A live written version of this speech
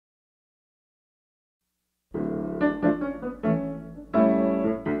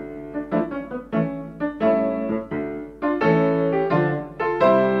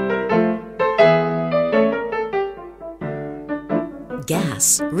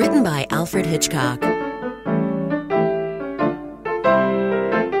Gas, written by Alfred Hitchcock.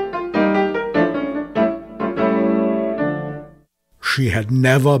 She had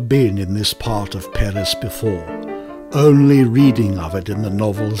never been in this part of Paris before, only reading of it in the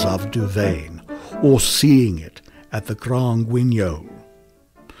novels of Duvain, or seeing it at the Grand Guignol.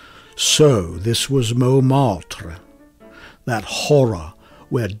 So this was Montmartre, that horror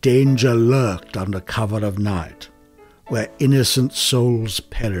where danger lurked under cover of night, where innocent souls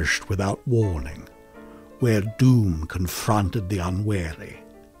perished without warning, where doom confronted the unwary,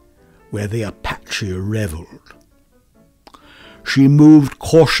 where the Apache revelled. She moved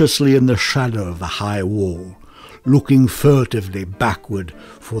cautiously in the shadow of the high wall, looking furtively backward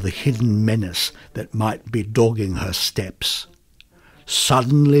for the hidden menace that might be dogging her steps.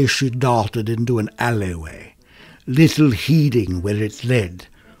 Suddenly she darted into an alleyway, little heeding where it led,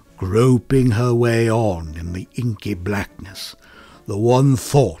 groping her way on in the inky blackness, the one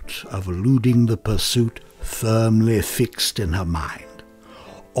thought of eluding the pursuit firmly fixed in her mind.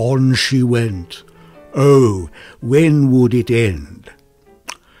 On she went. Oh, when would it end?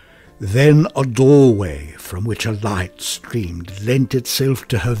 Then a doorway from which a light streamed lent itself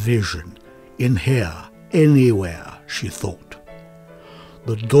to her vision. In here, anywhere, she thought.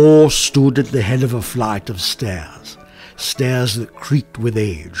 The door stood at the head of a flight of stairs, stairs that creaked with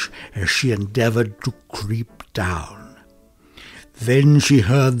age as she endeavoured to creep down. Then she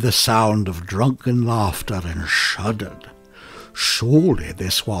heard the sound of drunken laughter and shuddered. Surely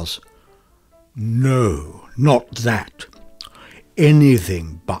this was... No, not that.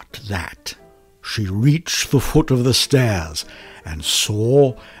 Anything but that. She reached the foot of the stairs and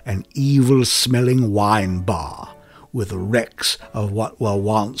saw an evil-smelling wine bar with wrecks of what were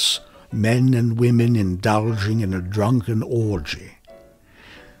once men and women indulging in a drunken orgy.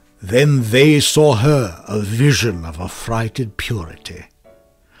 Then they saw her, a vision of affrighted purity.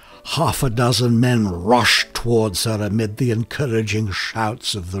 6 men rushed towards her amid the encouraging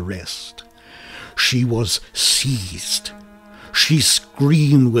shouts of the rest. She was seized. She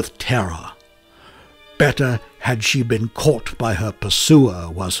screamed with terror. Better had she been caught by her pursuer,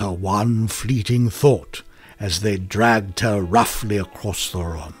 was her one fleeting thought as they dragged her roughly across the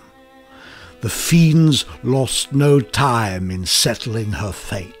room. The fiends lost no time in settling her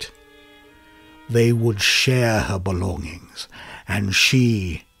fate. They would share her belongings, and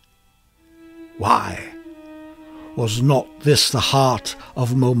she... Why, was not this the heart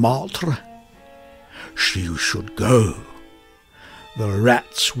of Montmartre? She should go. The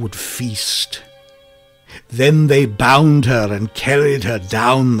rats would feast. Then they bound her and carried her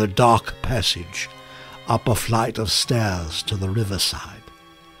down the dark passage, up a flight of stairs to the riverside.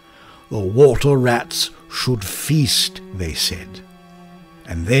 The water rats should feast, they said.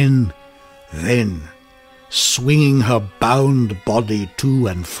 And then, swinging her bound body to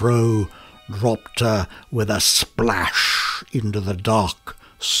and fro, dropped her with a splash into the dark,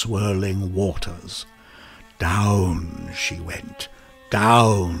 swirling waters. Down she went,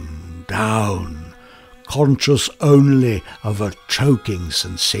 down, down, conscious only of a choking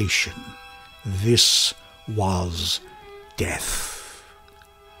sensation. This was death.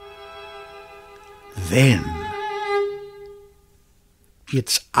 Then,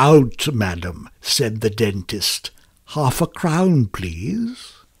 "It's out, madam," said the dentist. "Half a crown,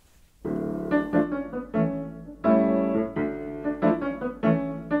 please."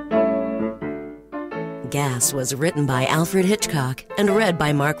 Gas was written by Alfred Hitchcock and read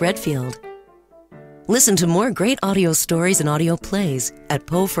by Mark Redfield. Listen to more great audio stories and audio plays at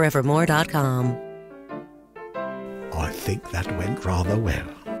poeforevermore.com. I think that went rather well.